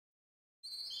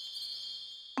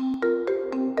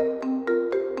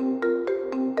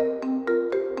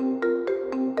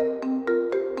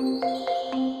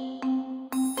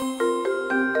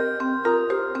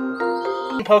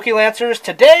PokeLancers.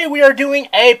 Today we are doing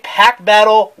a pack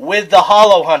battle with the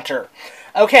HoloHunter.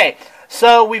 Okay,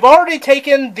 so we've already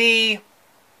taken the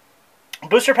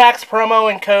booster packs, promo,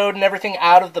 and code and everything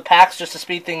out of the packs just to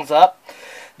speed things up.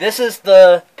 This is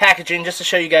the packaging just to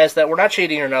show you guys that we're not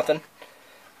cheating or nothing.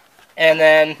 And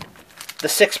then the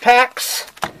 6 packs,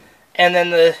 and then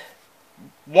the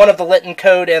one of the Litten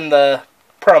code and the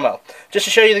promo. Just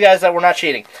to show you guys that we're not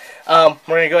cheating. We're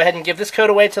going to go ahead and give this code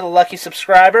away to the lucky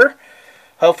subscriber.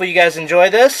 Hopefully you guys enjoy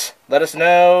this. Let us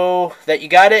know that you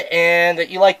got it and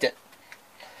that you liked it.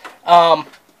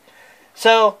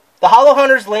 So, the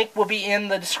HoloHunter's link will be in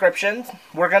the description.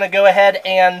 We're going to go ahead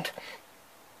and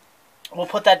we'll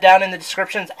put that down in the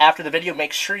descriptions after the video.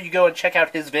 Make sure you go and check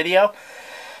out his video.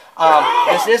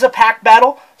 This is a pack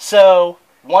battle, so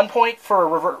 1 point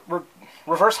for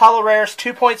reverse holo rares,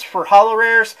 2 points for holo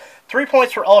rares, 3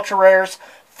 points for ultra rares,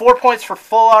 4 points for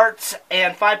full arts,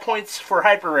 and 5 points for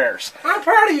hyper rares. I'm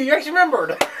proud of you. You actually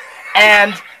remembered.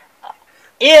 And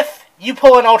if you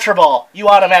pull an ultra ball, you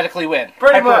automatically win.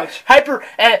 Pretty much.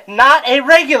 Not a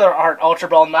regular art ultra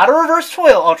ball, not a reverse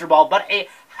foil ultra ball, but a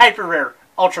hyper rare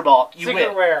ultra ball. You Secret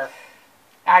win. rare.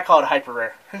 I call it hyper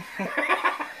rare.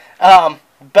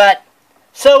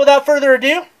 So without further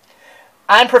ado,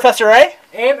 I'm Professor A.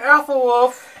 And Alpha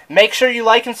Wolf. Make sure you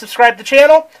like and subscribe to the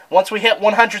channel. Once we hit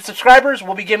 100 subscribers,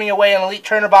 we'll be giving away an Elite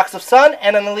Trainer Box of Sun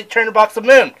and an Elite Trainer Box of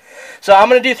Moon. So I'm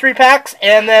going to do 3 packs,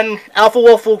 and then Alpha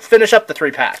Wolf will finish up the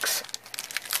 3 packs.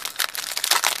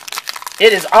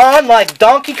 It is on like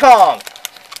Donkey Kong.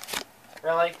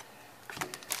 Really?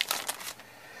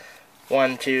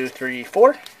 1, 2, 3,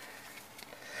 4.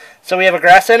 So we have a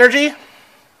Grass Energy,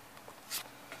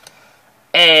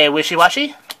 a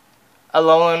Wishy-Washy, a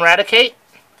Alolan Raticate,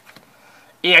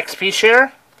 EXP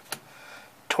Share,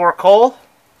 Torkoal,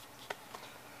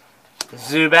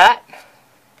 Zubat,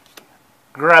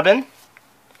 Grubbin,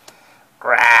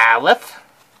 Growlithe,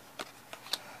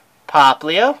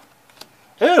 Poplio,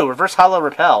 ooh, Reverse Holo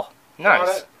Repel,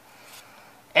 nice,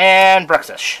 and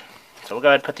Bruxish. So we'll go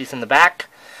ahead and put these in the back.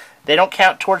 They don't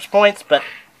count towards points, but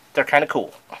they're kind of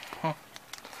cool.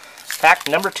 Pack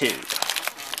number 2.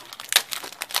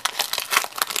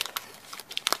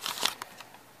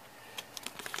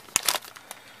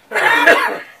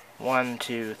 One,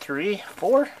 2, 3,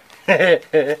 4.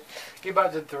 You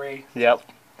about did 3. Yep.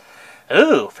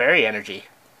 Ooh, Fairy Energy.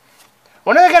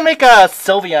 When are they going to make a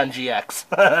Sylveon GX?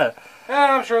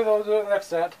 Yeah, I'm sure they'll do it next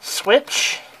set.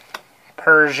 Switch.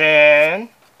 Persian.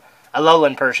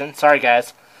 Alolan Persian. Sorry,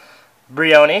 guys.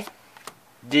 Brioni.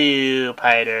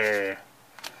 Dewpider.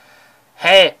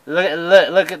 Hey,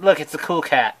 look, it's a cool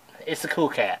cat. It's a cool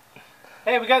cat.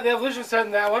 Hey, we got the evolution set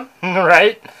in that one.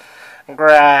 Right?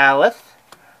 Growlithe.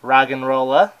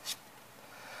 Roggenrola.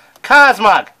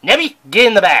 Cosmog. Nebby, get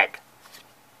in the bag.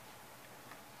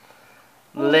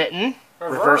 Litten.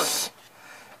 Reverse.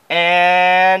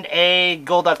 And a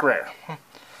Golduck Rare.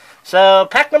 So,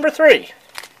 pack number 3.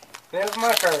 There's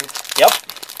my turn. Yep.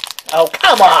 Oh,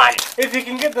 come on! If you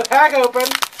can get the pack open.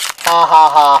 Ha ha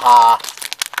ha ha.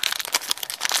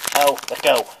 Oh, let's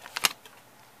go.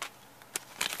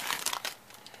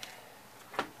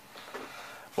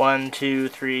 One, 2,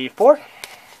 3, 4.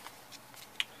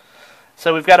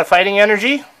 So we've got a Fighting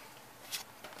Energy,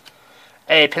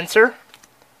 a Pinsir,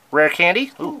 Rare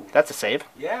Candy. Ooh, that's a save.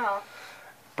 Yeah.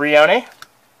 Brioni,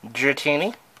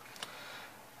 Dratini,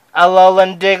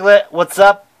 Alolan Diglett. What's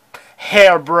up,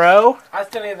 hair bro? I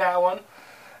still need that one.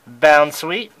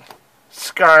 Bounsweet,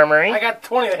 Skarmory. I got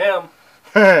 20 of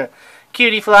him.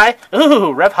 Cutie Fly.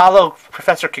 Ooh, Rev Holo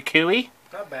Professor Kukui.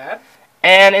 Not bad.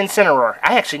 And Incineroar.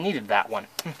 I actually needed that one.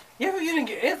 Yeah, but you didn't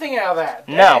get anything out of that.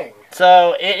 Dang. No.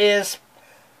 So it is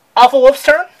Alpha Wolf's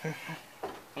turn.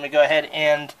 Let me go ahead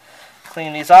and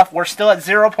clean these off. We're still at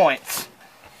 0 points.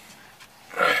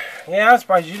 Yeah, I'm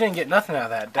surprised you didn't get nothing out of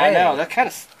that. Dang. I know.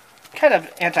 That's kind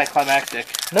of anticlimactic.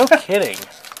 No kidding.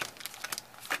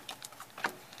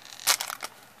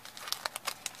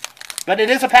 But it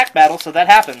is a pack battle, so that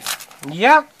happens.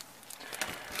 Yeah.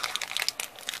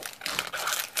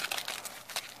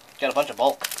 Got a bunch of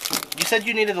bulk. You said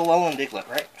you needed a Alolan Diglett,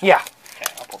 right? Yeah. Okay,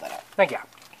 I'll pull that out. Thank you.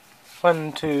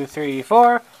 1, 2, 3,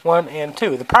 4. 1 and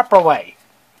 2. The proper way.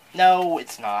 No,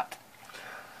 it's not.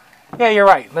 Yeah, you're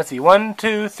right. Let's see. 1,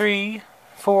 2, 3,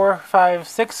 4, 5,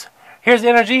 6. Here's the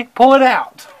energy. Pull it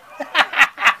out.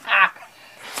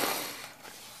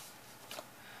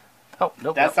 Oh,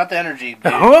 nope. That's not the energy,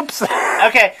 dude. Whoops.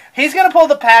 Okay, he's going to pull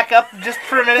the pack up just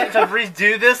for a minute to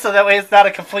redo this so that way it's not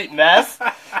a complete mess.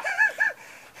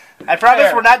 I promise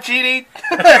There. we're not cheating.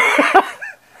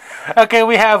 Okay,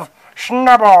 we have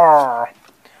Schnubber,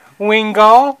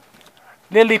 Wingull,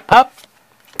 Lillipup,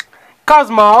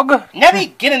 Cosmog.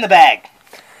 Nebby, get in the bag.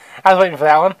 I was waiting for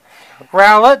that one.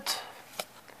 Rowlet.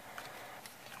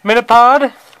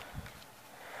 Metapod.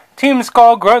 Team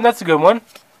Skull Grunt. That's a good one.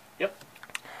 Yep.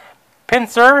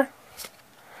 Pinsir.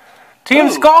 Team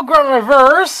Ooh. Skull Grunt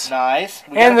Reverse. Nice.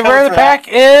 And the rare of the pack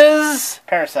is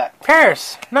Parasect.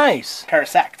 Paris. Nice.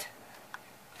 Parasect.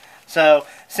 So,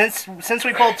 since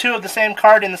we pulled 2 of the same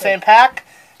card in the same pack,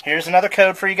 here's another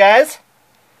code for you guys.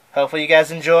 Hopefully you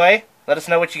guys enjoy. Let us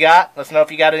know what you got. Let us know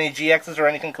if you got any GXs or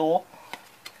anything cool.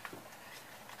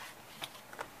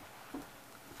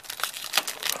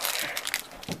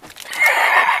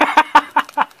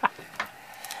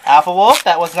 Alpha Wolf,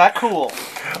 that was not cool.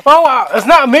 Oh, it's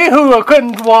not me who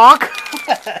couldn't walk.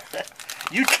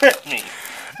 You tripped me.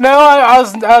 No, I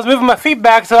was moving my feet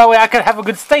back so that way I could have a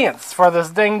good stance for this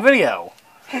dang video.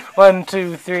 1,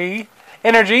 2, 3.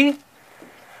 Energy.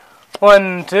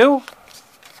 1, 2.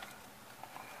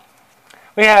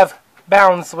 We have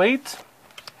Bound Sweet.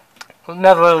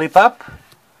 Another Lillipup.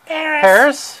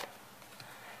 Paris.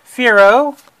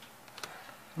 Firo.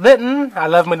 Litten. I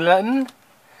love my Litten.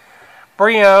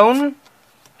 Brion.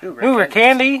 Hoover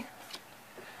Candy.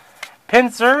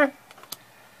 Pinsir.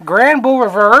 Grand Bull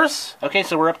Reverse. Okay,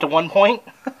 so we're up to 1 point,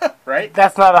 right?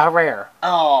 That's not a rare.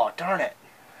 Oh, darn it.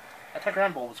 I thought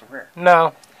Grand Bull was a rare.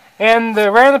 No. And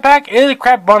the rare in the pack is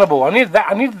Crap Bunnable. I needed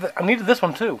that. I needed this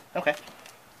one too. Okay.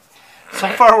 So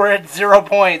far we're at 0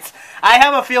 points. I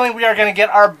have a feeling we are going to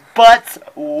get our butts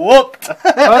whooped.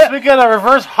 Unless we get a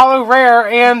reverse holo rare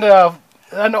and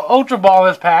an Ultra Ball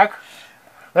in this pack.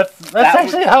 Let's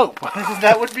actually hope.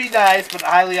 That would be nice, but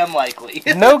highly unlikely.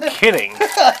 No kidding.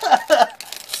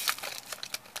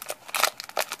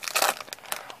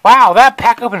 Wow, that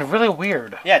pack opened really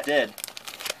weird. Yeah, it did.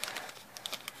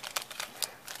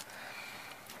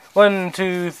 1,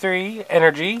 2, 3.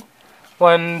 Energy.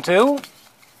 1, 2.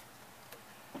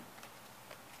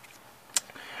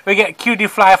 We get Cutie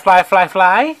Fly.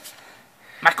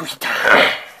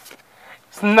 Makuhita.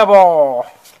 Snubble.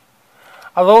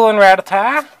 Alolan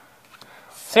Rattata.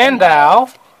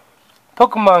 Sandile.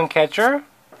 Pokemon Catcher.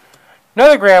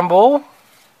 Another Gramble.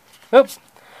 Oops.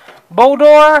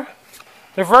 Boldor.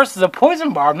 The reverse is a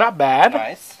Poison Barb, not bad.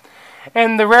 Nice.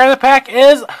 And the rare of the pack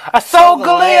is a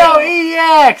Solgaleo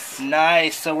EX!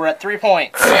 Nice, so we're at 3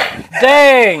 points.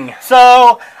 Dang!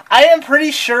 So, I am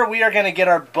pretty sure we are going to get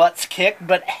our butts kicked,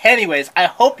 but anyways, I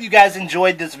hope you guys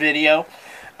enjoyed this video.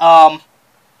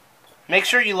 Make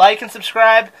sure you like and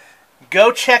subscribe.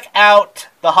 Go check out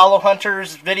the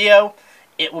HoloHunter's video.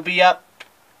 It will be up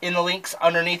in the links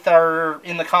underneath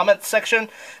in the comments section.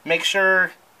 Make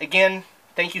sure, again,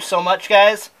 thank you so much,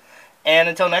 guys. And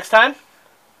until next time,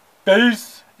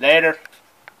 Peace. later.